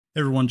Hey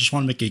everyone, just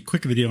want to make a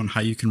quick video on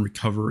how you can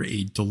recover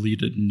a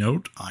deleted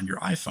note on your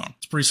iPhone.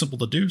 It's pretty simple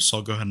to do, so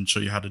I'll go ahead and show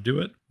you how to do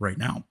it right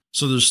now.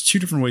 So there's two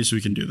different ways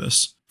we can do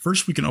this.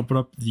 First, we can open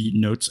up the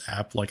Notes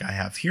app like I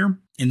have here,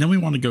 and then we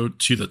want to go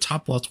to the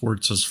top left where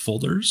it says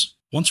Folders.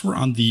 Once we're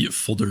on the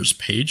Folders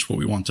page, what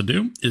we want to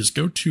do is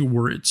go to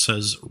where it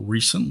says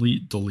Recently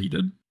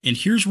Deleted. And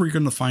here's where you're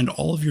going to find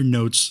all of your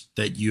notes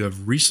that you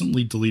have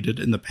recently deleted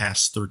in the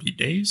past 30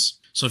 days.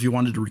 So if you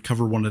wanted to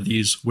recover one of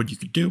these, what you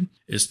could do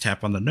is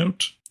tap on the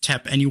note,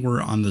 tap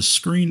anywhere on the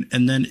screen,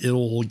 and then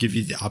it'll give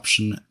you the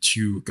option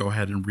to go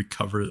ahead and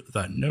recover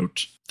that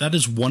note. That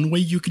is one way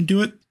you can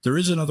do it. There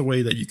is another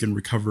way that you can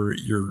recover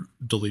your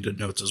deleted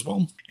notes as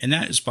well, and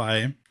that is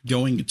by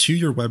going to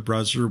your web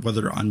browser,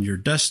 whether on your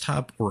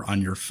desktop or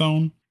on your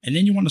phone, and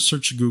then you want to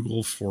search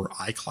Google for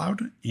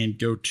iCloud and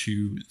go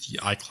to the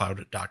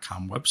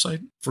iCloud.com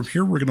website. From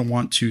here, we're going to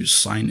want to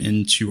sign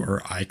into our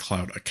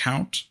iCloud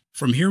account.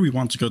 From here, we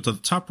want to go to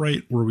the top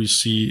right where we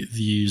see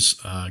these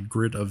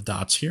grid of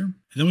dots here.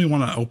 And then we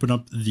want to open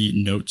up the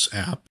Notes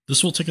app.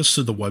 This will take us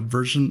to the web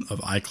version of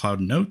iCloud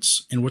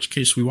Notes, in which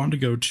case we want to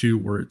go to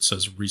where it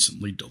says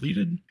recently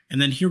deleted.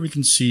 And then here we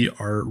can see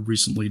our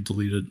recently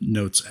deleted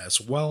notes as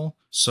well.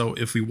 So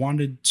if we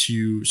wanted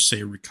to,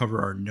 say,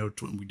 recover our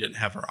note when we didn't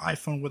have our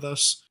iPhone with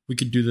us, we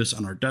could do this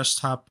on our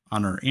desktop,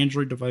 on our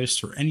Android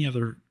device, or any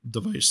other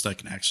device that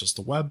can access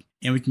the web.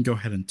 And we can go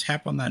ahead and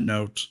tap on that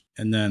note,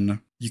 and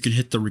then you can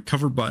hit the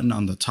recover button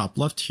on the top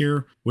left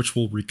here, which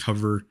will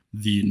recover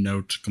the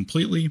note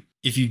completely.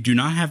 If you do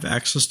not have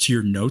access to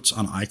your notes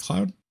on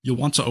iCloud, you'll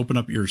want to open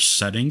up your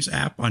Settings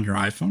app on your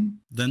iPhone,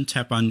 then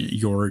tap on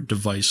your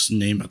device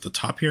name at the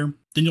top here.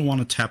 Then you'll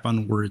want to tap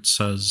on where it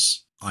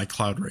says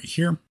iCloud right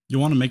here.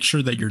 You'll want to make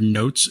sure that your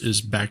notes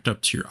is backed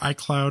up to your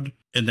iCloud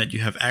and that you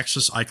have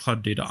access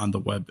iCloud data on the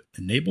web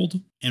enabled.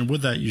 And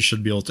with that, you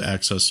should be able to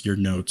access your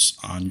notes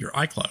on your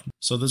iCloud.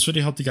 So if this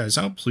video helped you guys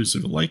out, please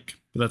leave a like.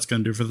 But that's going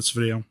to do it for this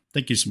video.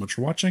 Thank you so much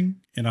for watching,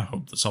 and I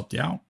hope this helped you out.